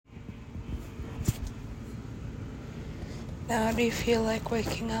Now do you feel like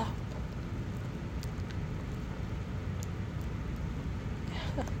waking up?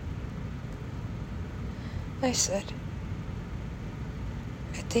 I said,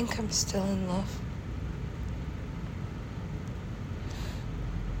 I think I'm still in love.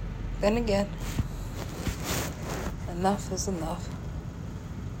 Then again, enough is enough.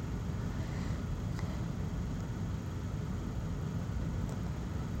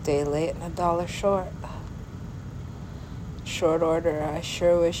 Day late and $1 short. Short order, I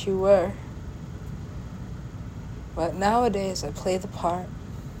sure wish you were. But nowadays I play the part.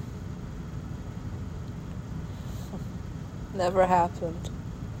 Never happened.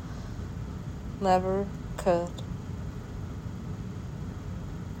 Never could.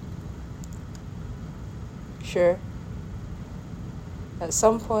 Sure. At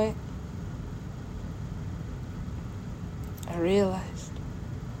some point, I realized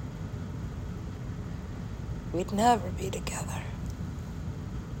we'd never be together.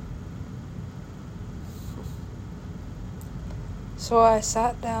 So I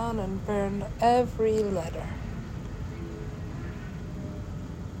sat down and burned every letter.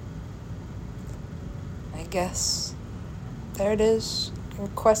 I guess there it is,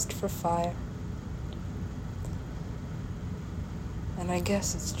 request for fire. And I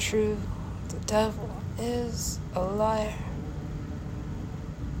guess it's true, the devil is a liar.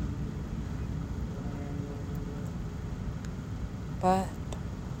 But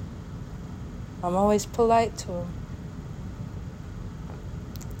I'm always polite to him.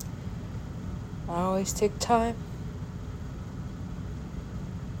 I always take time.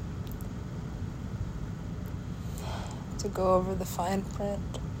 To go over the fine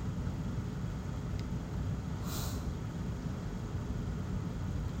print.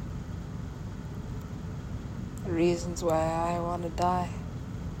 The reasons why I want to die.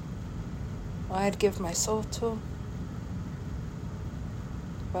 Why I'd give my soul to him.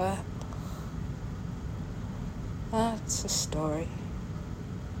 But that's a story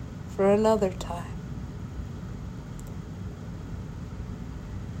for another time.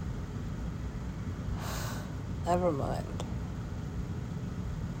 Never mind.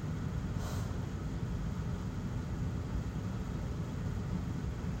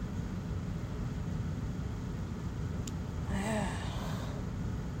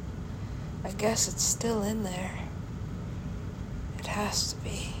 I guess it's still in there. It has to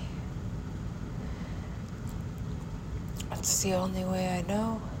be. It's the only way I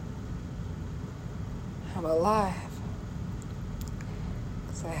know I'm alive.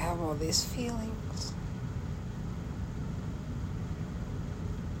 'Cause I have all these feelings.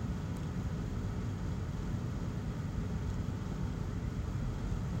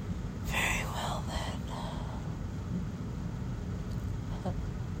 Very well then.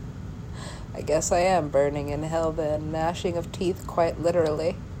 I guess I am burning in hell then, gnashing of teeth quite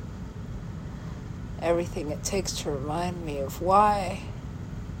literally. Everything it takes to remind me of why.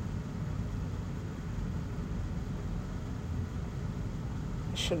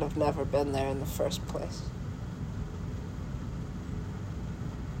 I should have never been there in the first place.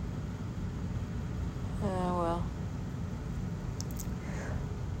 Oh well.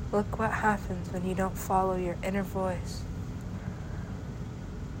 Look what happens when you don't follow your inner voice.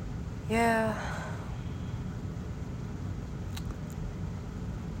 Yeah.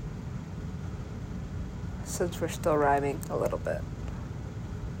 Since we're still rhyming a little bit,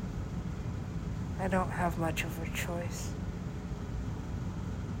 I don't have much of a choice.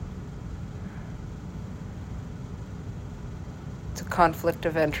 It's a conflict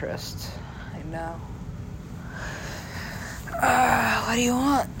of interest, I know. What do you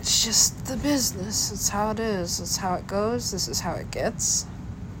want? It's just the business. It's how it is. It's how it goes. This is how it gets.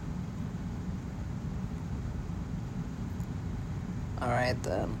 Alright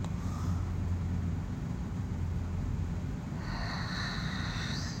then.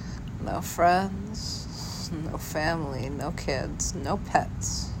 No friends, no family, no kids, no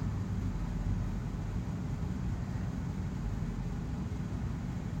pets.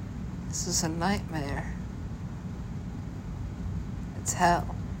 This is a nightmare. It's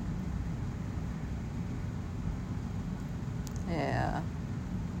hell. Yeah.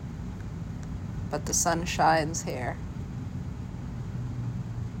 But the sun shines here.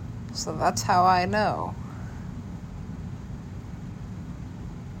 So that's how I know.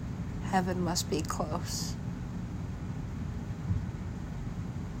 Heaven must be close.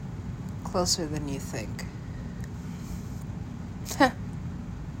 Closer than you think.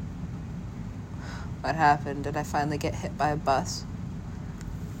 What happened? Did I finally get hit by a bus?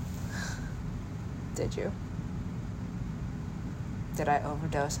 Did you? Did I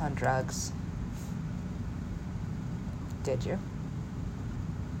overdose on drugs? Did you?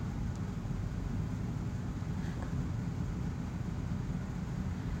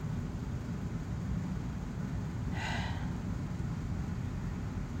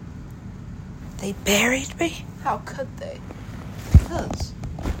 They buried me? How could they? Because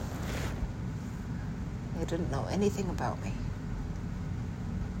they didn't know anything about me.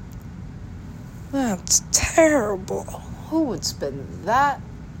 That's terrible. Who would spend that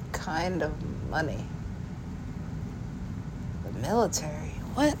kind of money? The military?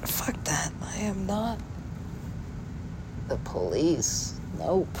 What? Fuck that. I am not. The police?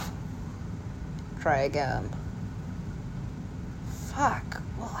 Nope. Try again. Fuck.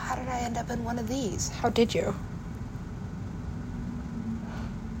 Well, how did I end up in one of these? How did you?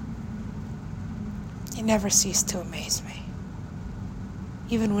 You never cease to amaze me.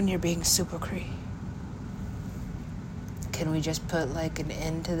 Even when you're being super Cree. Can we just put, like, an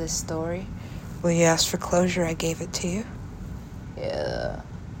end to this story? Well, you asked for closure, I gave it to you. Yeah,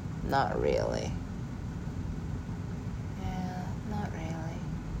 not really. Yeah, not really.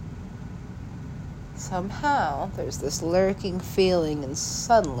 Somehow, there's this lurking feeling, and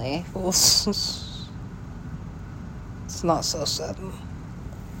suddenly... it's not so sudden.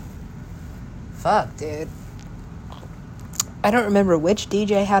 Fuck, dude. I don't remember which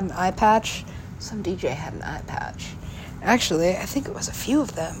DJ had an eye patch. Some DJ had an eye patch. Actually, I think it was a few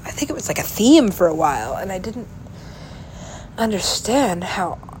of them. I think it was like a theme for a while, and I didn't understand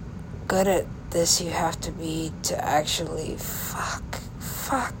how good at this you have to be to actually fuck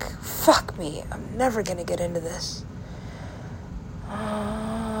me. I'm never gonna get into this.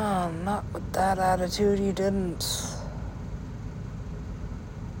 Not with that attitude, you didn't.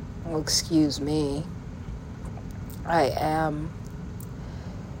 Well, excuse me. I am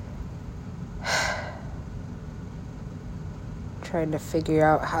trying to figure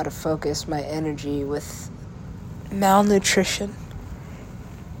out how to focus my energy with malnutrition.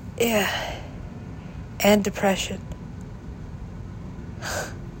 Yeah. And depression.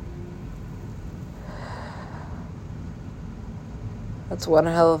 That's one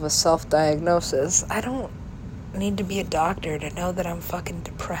hell of a self-diagnosis. I don't need to be a doctor to know that I'm fucking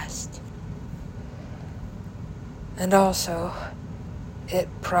depressed. And also, it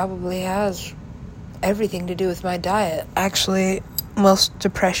probably has everything to do with my diet. Actually, most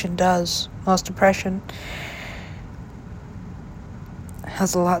depression does. Most depression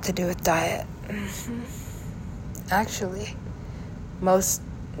has a lot to do with diet. Actually, most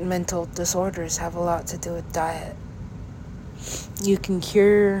mental disorders have a lot to do with diet. You can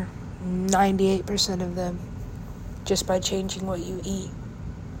cure 98% of them just by changing what you eat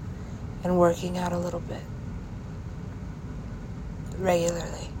and working out a little bit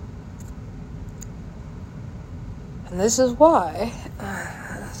regularly. And this is why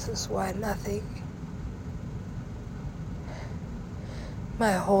nothing,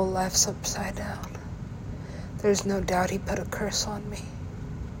 my whole life's upside down. There's no doubt he put a curse on me.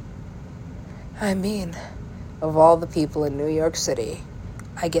 I mean, of all the people in New York City,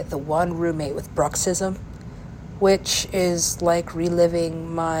 I get the one roommate with bruxism, which is like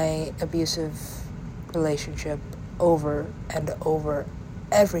reliving my abusive relationship over and over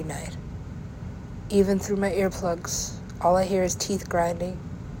every night. Even through my earplugs, all I hear is teeth grinding.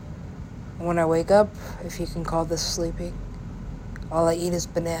 And when I wake up, if you can call this sleeping, all I eat is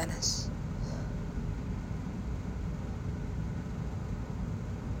bananas.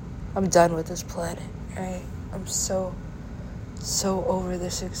 I'm done with this planet, right? I'm so over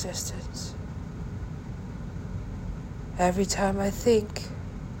this existence. Every time I think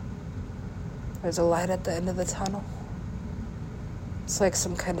there's a light at the end of the tunnel, it's like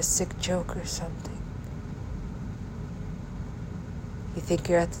some kind of sick joke or something. You think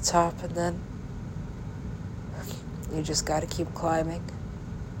you're at the top, and then you just gotta keep climbing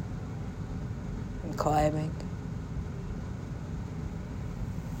and climbing.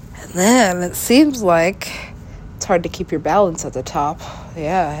 And then it seems like it's hard to keep your balance at the top.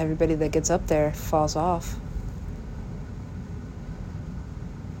 Yeah, everybody that gets up there falls off.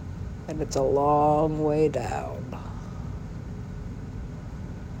 And it's a long way down.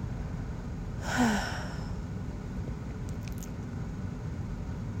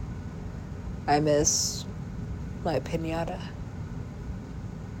 I miss my piñata.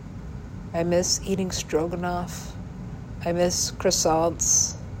 I miss eating stroganoff. I miss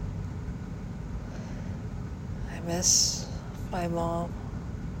croissants. I miss my mom.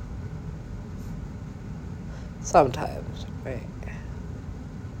 Sometimes, right?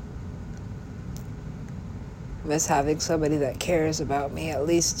 I miss having somebody that cares about me, at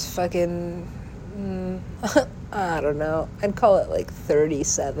least fucking, I don't know, I'd call it like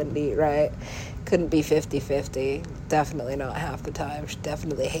 30-70, right? couldn't be 50-50. Definitely not half the time. She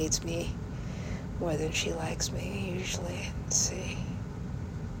definitely hates me more than she likes me, usually. Let's see.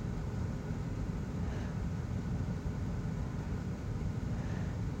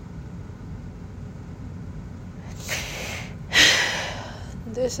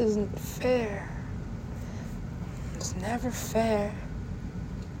 This isn't fair. It's never fair.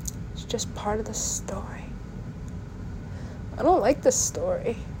 It's just part of the story. I don't like this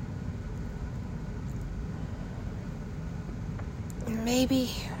story.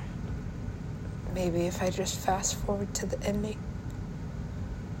 Maybe if I just fast forward to the ending.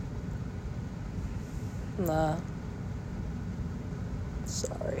 Nah.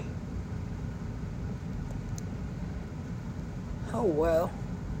 Sorry. Oh well.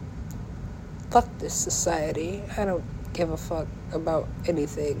 Fuck this society. I don't give a fuck about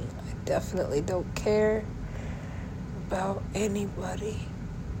anything. I definitely don't care about anybody.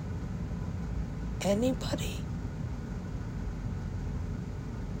 Anybody?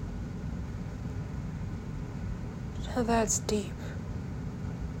 Now that's deep.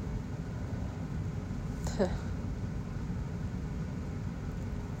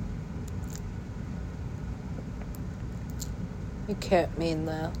 You can't mean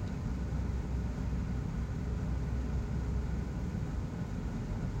that.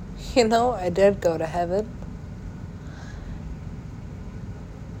 You know, I did go to heaven.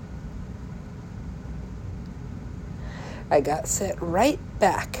 I got sent right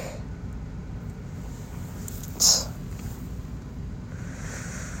back.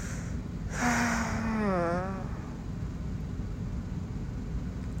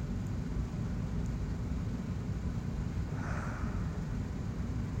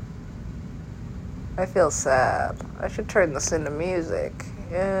 I feel sad. I should turn this into music.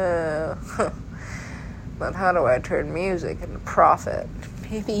 Yeah. But how do I turn music into profit?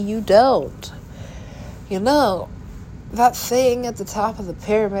 Maybe you don't. You know, that thing at the top of the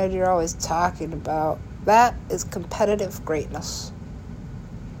pyramid you're always talking about, that is competitive greatness.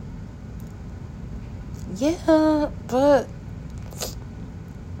 Yeah, but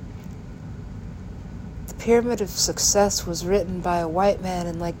the Pyramid of Success was written by a white man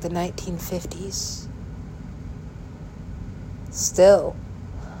in like the 1950s. Still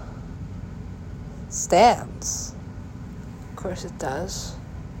stands. Of course it does.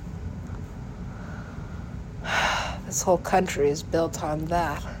 This whole country is built on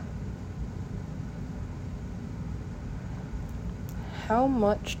that. How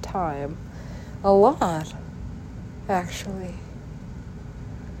much time? A lot, actually.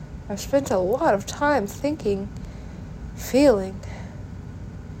 I've spent a lot of time thinking, feeling,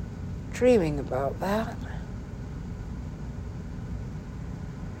 dreaming about that.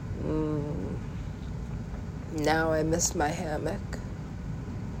 Now I miss my hammock.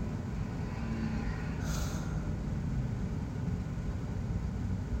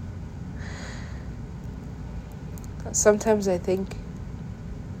 Sometimes I think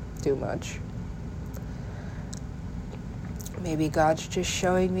too much. Maybe God's just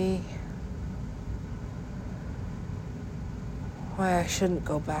showing me why I shouldn't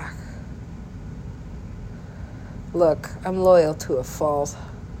go back. Look, I'm loyal to a fault.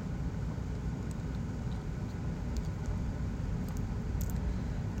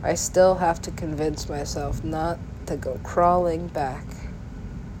 I still have to convince myself not to go crawling back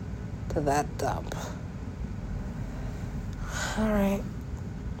to that dump. Alright.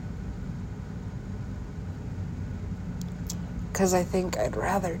 Because I think I'd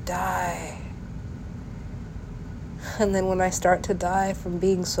rather die. And then when I start to die from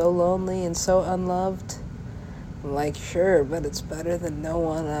being so lonely and so unloved, I'm like, sure, but it's better than no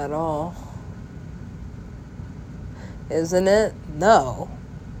one at all. Isn't it? No.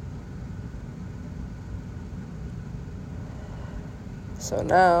 So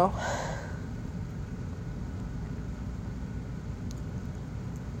now,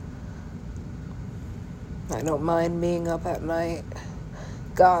 I don't mind being up at night.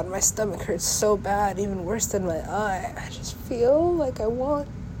 God, my stomach hurts so bad, even worse than my eye. I just feel like I want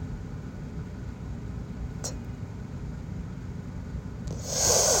to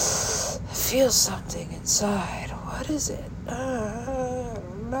feel something inside. What is it? I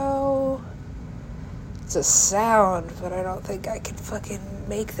don't know. It's a sound, but I don't think I can fucking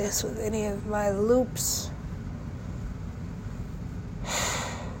make this with any of my loops.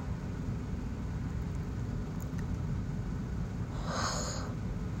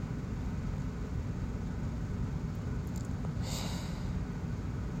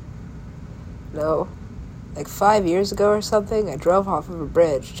 No. Like 5 years ago or something, I drove off of a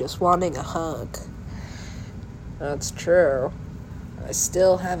bridge just wanting a hug. That's true. I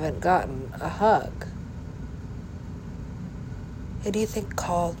still haven't gotten a hug. Who do you think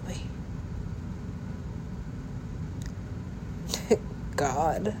called me?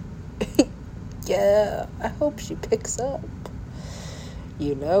 God. Yeah, I hope she picks up.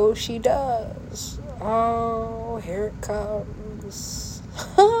 You know she does. Oh, here it comes.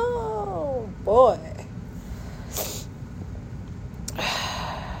 Oh, boy.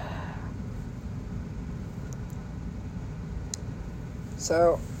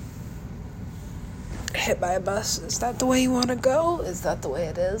 So, hit by a bus. Is that the way you want to go? Is that the way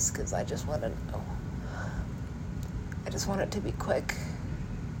it is? Because I just want to know. I just want it to be quick.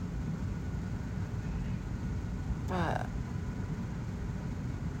 But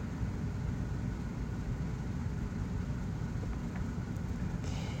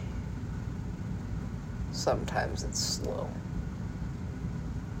sometimes it's slow.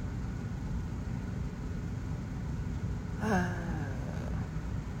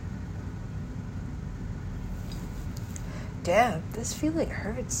 Damn, this feeling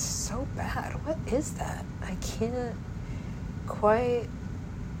hurts so bad. What is that? I can't quite...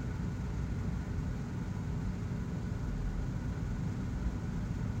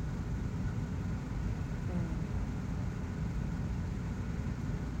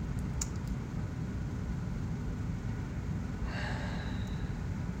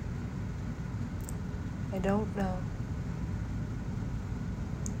 I don't know.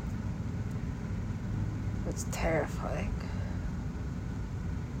 It's terrifying.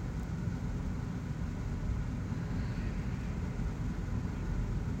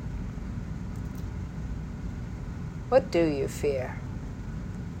 What do you fear?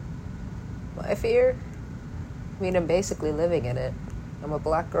 My fear? I mean, I'm basically living in it. I'm a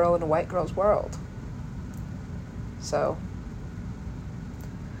black girl in a white girl's world. So,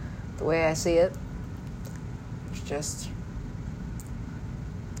 the way I see it, it's just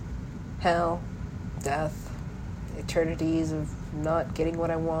hell, death, eternities of not getting what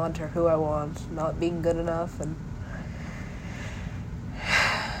I want or who I want, not being good enough, and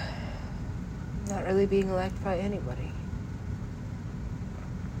not really being liked by anybody.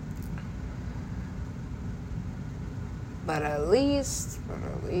 But at least,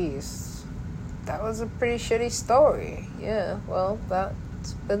 that was a pretty shitty story. Yeah, well,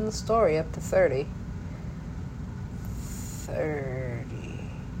 that's been the story up to 30. 30.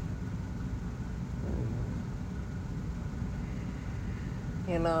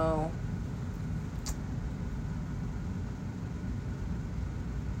 You know,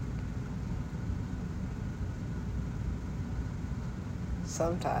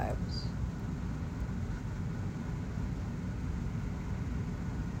 sometimes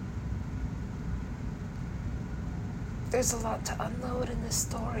there's a lot to unload in this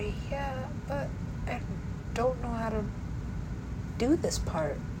story, yeah, but I don't know how to do this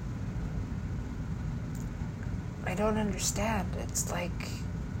part. I don't understand. It's like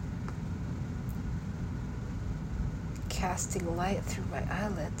casting light through my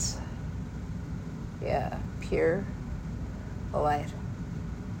eyelids. Yeah, pure light.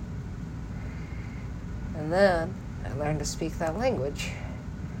 And then I learned to speak that language.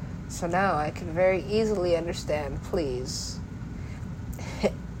 So now I can very easily understand, please,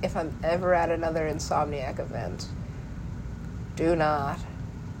 if I'm ever at another Insomniac event, do not.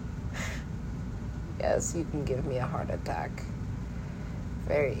 Yes, you can give me a heart attack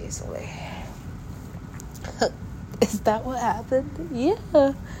very easily. Is that what happened?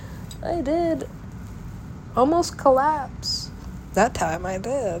 Yeah, I did. Almost collapse. That time I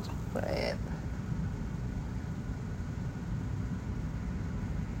did. Right.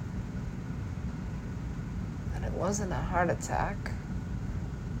 And it wasn't a heart attack.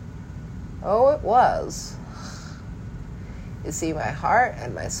 Oh, it was. You see, my heart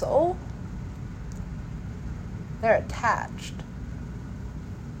and my soul, they're attached.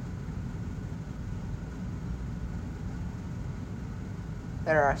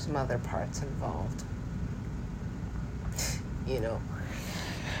 There are some other parts involved. You know.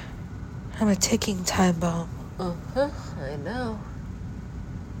 I'm a ticking time bomb. Uh-huh, I know.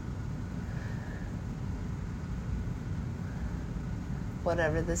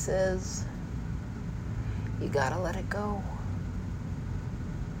 Whatever this is, you gotta let it go.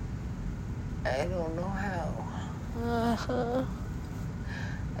 I don't know how. Uh-huh.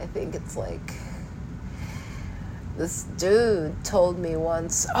 I think it's like this dude told me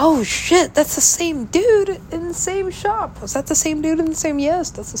once, oh shit, that's the same dude in the same shop. Was that the same dude in the same?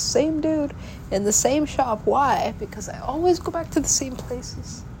 Yes, that's the same dude in the same shop. Why? Because I always go back to the same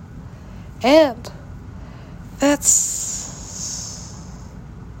places. And that's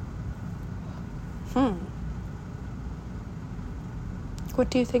What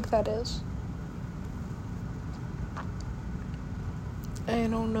do you think that is? I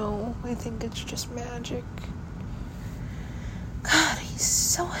don't know. I think it's just magic. God, he's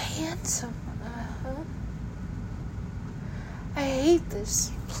so handsome. I hate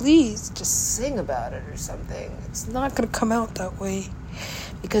this. Please, just sing about it or something. It's not gonna come out that way.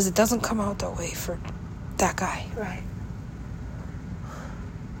 Because it doesn't come out that way for that guy. Right.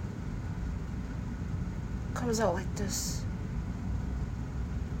 Comes out like this.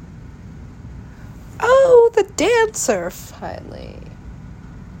 Oh, the dancer! Finally.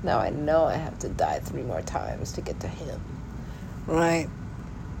 Now I know I have to die 3 more times to get to him. Right.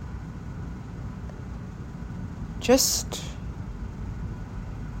 Just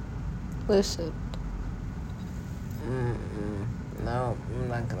listen. No, I'm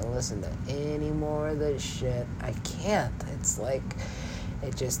not gonna listen to any more of this shit. I can't. It's like,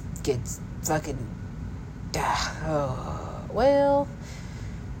 it just gets fucking... well,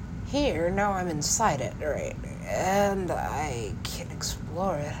 here, now I'm inside it, right? And I can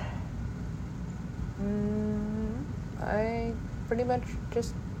explore it. I pretty much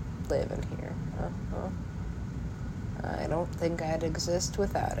just live in here. I don't think I'd exist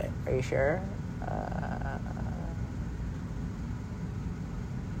without it. Are you sure?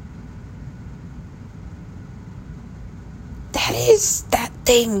 That is that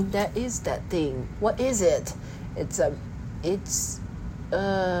thing. That is that thing. What is it? It's a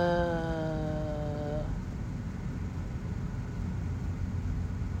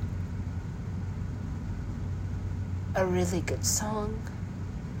really good song,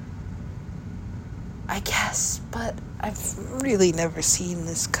 I guess, but I've really never seen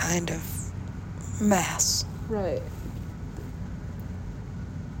this kind of mass. Right.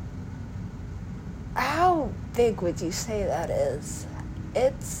 How big would you say that is?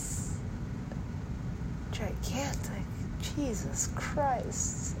 It's gigantic. Jesus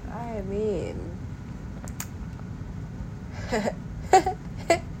Christ. I mean...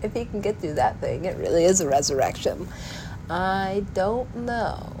 if you can get through that thing, it really is a resurrection. I don't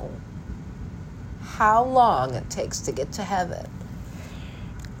know how long it takes to get to heaven.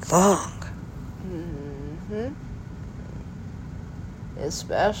 Long.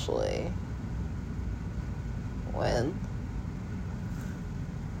 Especially when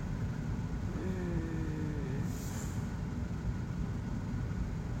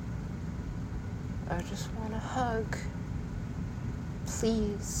I just want a hug.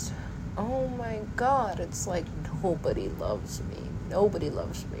 Please. Oh my God, it's like nobody loves me. Nobody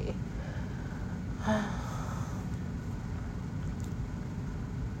loves me.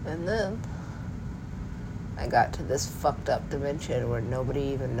 And then I got to this fucked up dimension where nobody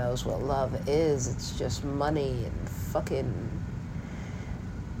even knows what love is. It's just money and fucking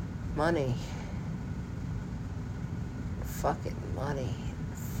money. Fucking money.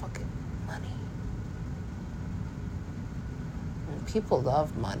 Fucking money. And people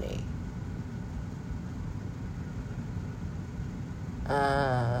love money.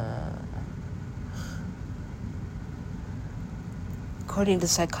 According to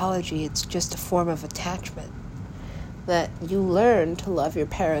psychology, it's just a form of attachment that you learn to love your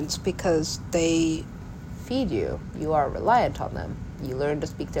parents because they feed you. You are reliant on them. You learn to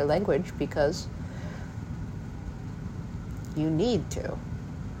speak their language because you need to.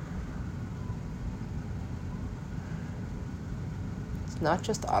 It's not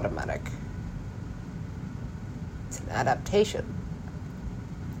just automatic. It's an adaptation,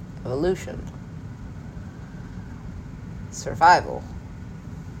 evolution, survival.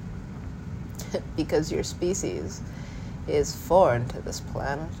 Because your species is foreign to this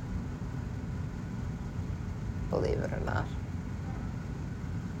planet. Believe it or not.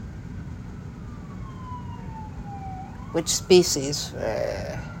 Which species?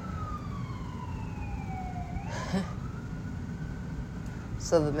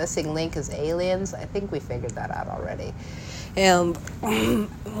 So the missing link is aliens? I think we figured that out already. And,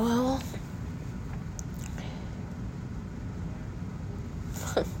 well...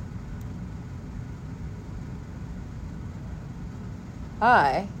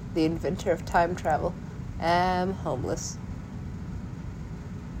 I, the inventor of time travel, am homeless.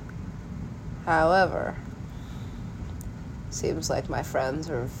 However, seems like my friends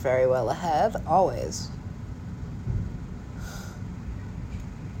are very well ahead, always.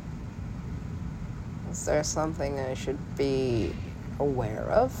 Is there something I should be aware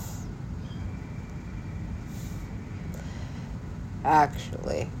of?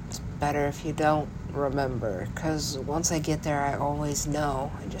 Actually, it's better if you don't remember, because once I get there, I always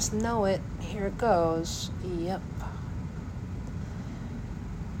know. I just know it. Here it goes. Yep.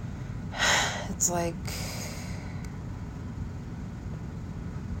 It's like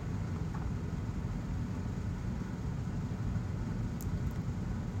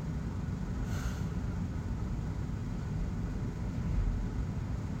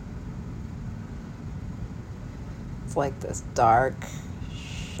It's like this dark,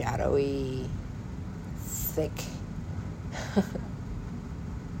 shadowy, thick.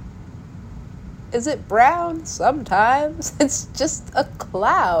 Is it brown? Sometimes. It's just a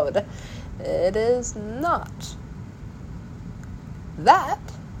cloud. It is not. That.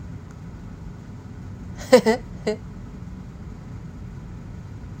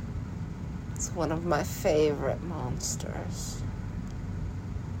 It's one of my favorite monsters.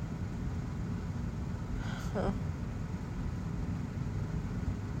 Huh.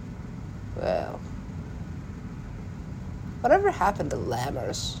 Well, whatever happened to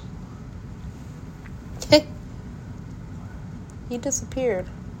Lammers? He disappeared.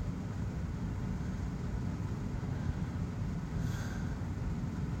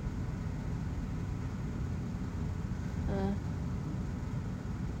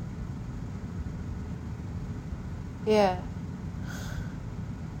 Yeah.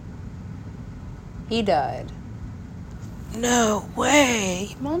 He died. No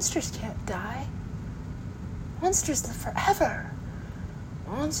way. Monsters can't die. Monsters live forever.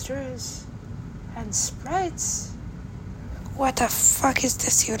 Monsters and sprites. What the fuck is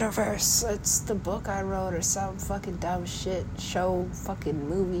this universe? It's the book I wrote or some fucking dumb shit show, fucking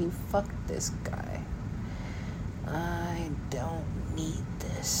movie. Fuck this guy. I don't need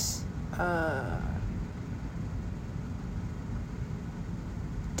this.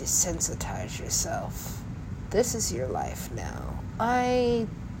 Desensitize yourself. This is your life now. I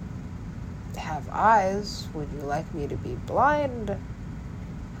have eyes. Would you like me to be blind?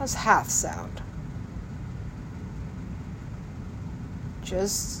 How's half sound?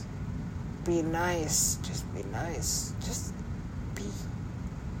 Just be nice. Just be nice. Just be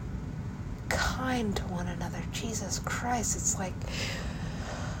kind to one another. Jesus Christ, it's like...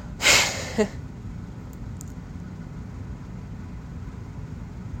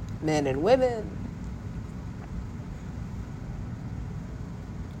 Men and women.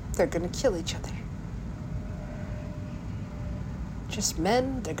 They're gonna kill each other. Just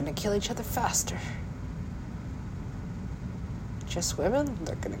men, they're gonna kill each other faster. Just women,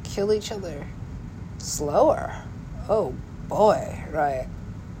 they're gonna kill each other slower. Oh boy, right.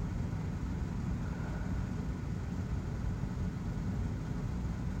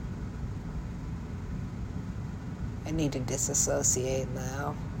 I need to disassociate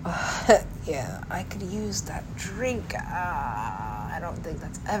now. Yeah, I could use that drink. I don't think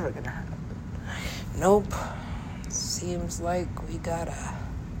that's ever gonna happen. Nope. Seems like we got a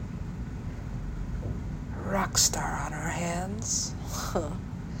rock star on our hands.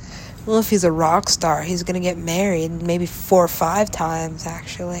 Well, if he's a rock star, he's gonna get married maybe 4 or 5 times,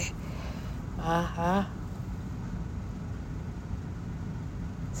 actually.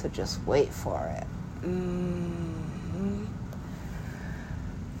 So just wait for it.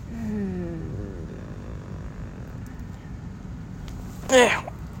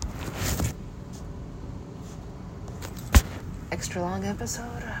 Extra long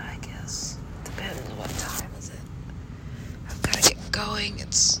episode, I guess. Depends what time is it. I've gotta get going.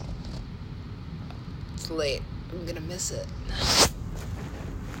 It's late. I'm gonna miss it.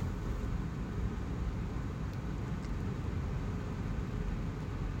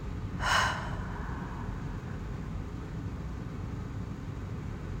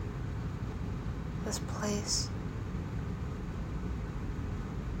 This place.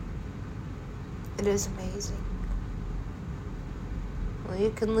 It is amazing. Well,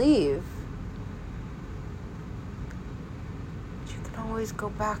 you can leave. But you can always go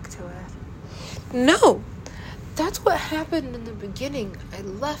back to it. No! That's what happened in the beginning. I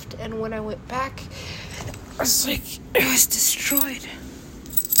left, and when I went back, I was like, it was destroyed.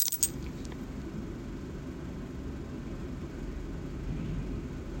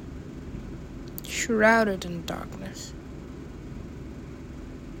 Shrouded in darkness.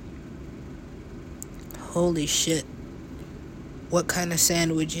 Holy shit. What kind of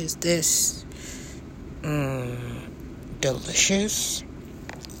sandwich is this? Delicious.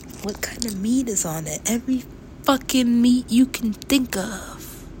 What kind of meat is on it? Every fucking meat you can think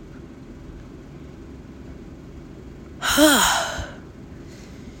of.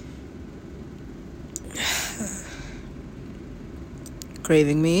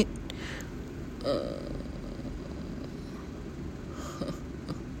 Craving meat?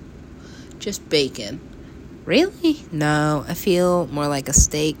 Just bacon. Really? No, I feel more like a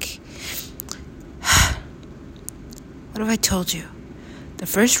steak. What have I told you? The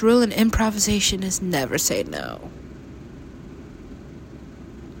first rule in improvisation is never say no.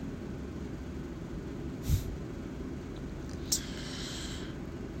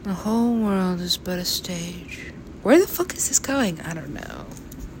 The whole world is but a stage. Where the fuck is this going? I don't know.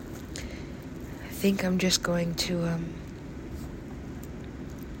 I think I'm just going to,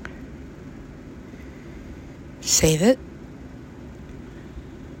 save it.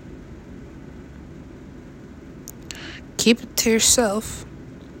 Keep it to yourself.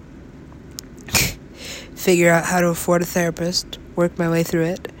 Figure out how to afford a therapist. Work my way through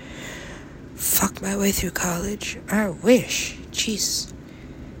it. Fuck my way through college. I wish. Jeez.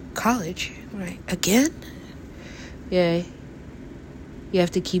 College? Right. Again? Yeah. You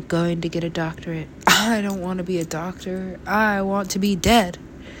have to keep going to get a doctorate. I don't want to be a doctor. I want to be dead.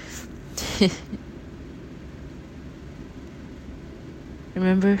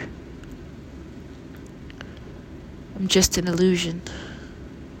 Remember? I'm just an illusion,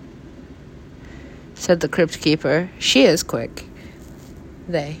 said the crypt keeper. She is quick.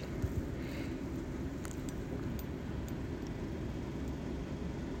 They.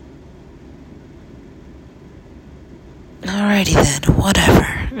 Alrighty then, whatever.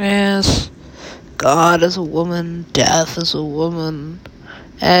 Yes. God is a woman, death is a woman,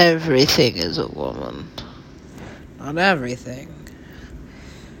 everything is a woman. Not everything.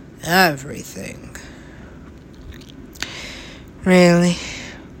 Everything. Really?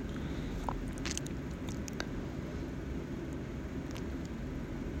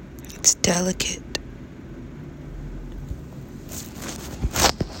 It's delicate.